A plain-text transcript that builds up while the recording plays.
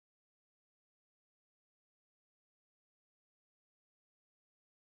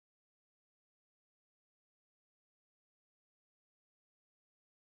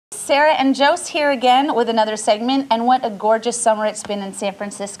Sarah and Jose here again with another segment, and what a gorgeous summer it's been in San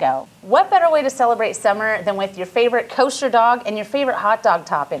Francisco. What better way to celebrate summer than with your favorite kosher dog and your favorite hot dog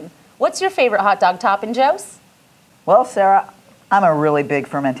topping? What's your favorite hot dog topping, Jose? Well, Sarah, I'm a really big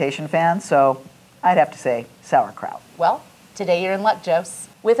fermentation fan, so I'd have to say sauerkraut. Well, today you're in luck, Jose.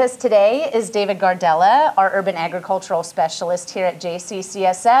 With us today is David Gardella, our urban agricultural specialist here at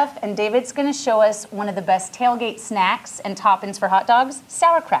JCCSF, and David's going to show us one of the best tailgate snacks and toppings for hot dogs,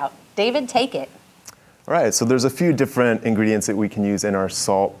 sauerkraut. David, take it. All right, so there's a few different ingredients that we can use in our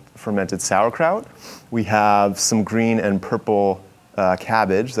salt fermented sauerkraut. We have some green and purple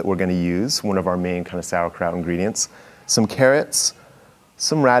cabbage that we're going to use, one of our main kind of sauerkraut ingredients, some carrots,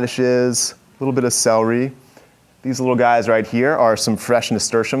 some radishes, a little bit of celery. These little guys right here are some fresh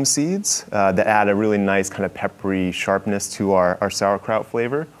nasturtium seeds that add a really nice kind of peppery sharpness to our sauerkraut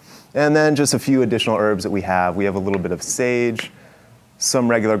flavor. And then just a few additional herbs that we have. We have a little bit of sage, some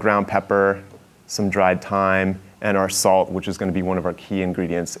regular ground pepper, some dried thyme, and our salt, which is going to be one of our key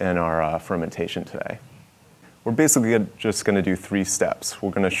ingredients in our fermentation today. We're basically just going to do 3 steps. We're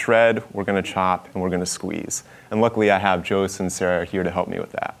going to shred, we're going to chop, and we're going to squeeze. And luckily I have Jose and Sarah here to help me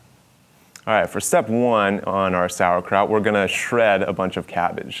with that. All right, for step 1 on our sauerkraut, we're going to shred a bunch of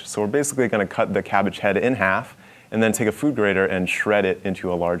cabbage. So we're basically going to cut the cabbage head in half and then take a food grater and shred it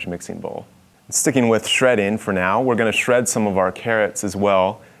into a large mixing bowl. Sticking with shredding for now, we're going to shred some of our carrots as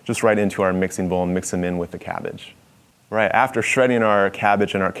well, just right into our mixing bowl and mix them in with the cabbage. Right, after shredding our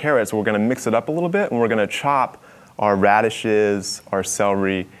cabbage and our carrots, we're going to mix it up a little bit and we're going to chop our radishes, our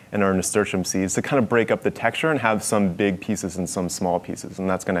celery, and our nasturtium seeds to kind of break up the texture and have some big pieces and some small pieces, and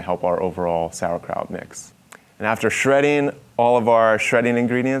that's going to help our overall sauerkraut mix. And after shredding all of our shredding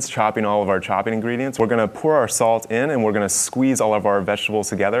ingredients, chopping all of our chopping ingredients, we're going to pour our salt in and we're going to squeeze all of our vegetables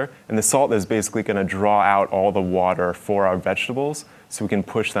together, and the salt is basically going to draw out all the water for our vegetables so we can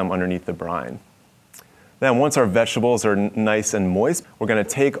push them underneath the brine. Then once our vegetables are nice and moist, we're going to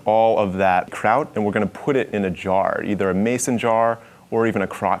take all of that kraut and we're going to put it in a jar, either a mason jar or even a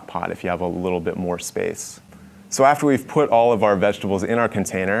crock pot if you have a little bit more space. So after we've put all of our vegetables in our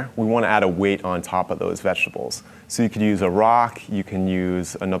container, we want to add a weight on top of those vegetables. So you could use a rock, you can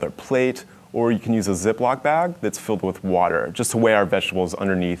use another plate, or you can use a Ziploc bag that's filled with water, just to weigh our vegetables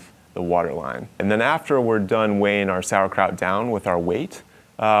underneath the water line. And then after we're done weighing our sauerkraut down with our weight,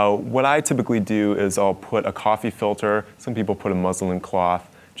 what I typically do is I'll put a coffee filter, some people put a muslin cloth,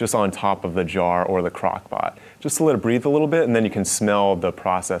 just on top of the jar or the crock pot, just to let it breathe a little bit, and then you can smell the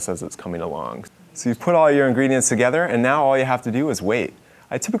process as it's coming along. So you've put all your ingredients together, and now all you have to do is wait.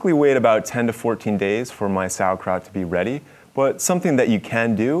 I typically wait about 10 to 14 days for my sauerkraut to be ready, but something that you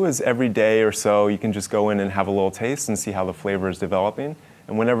can do is every day or so you can just go in and have a little taste and see how the flavor is developing,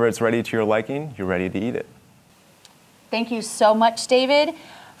 and whenever it's ready to your liking, you're ready to eat it. Thank you so much, David.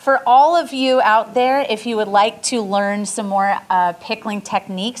 For all of you out there, if you would like to learn some more pickling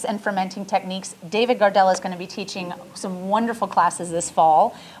techniques and fermenting techniques, David Gardella is going to be teaching some wonderful classes this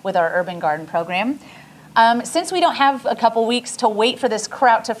fall with our Urban Garden program. Since we don't have a couple weeks to wait for this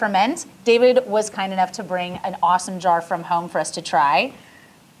kraut to ferment, David was kind enough to bring an awesome jar from home for us to try.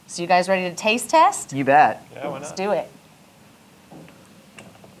 So you guys ready to taste test? You bet. Yeah, why not? Let's do it.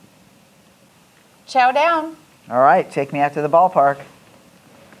 Chow down. All right, take me out to the ballpark.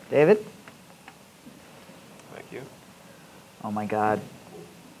 David? Thank you. Oh my God.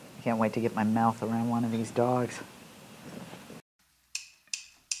 I can't wait to get my mouth around one of these dogs.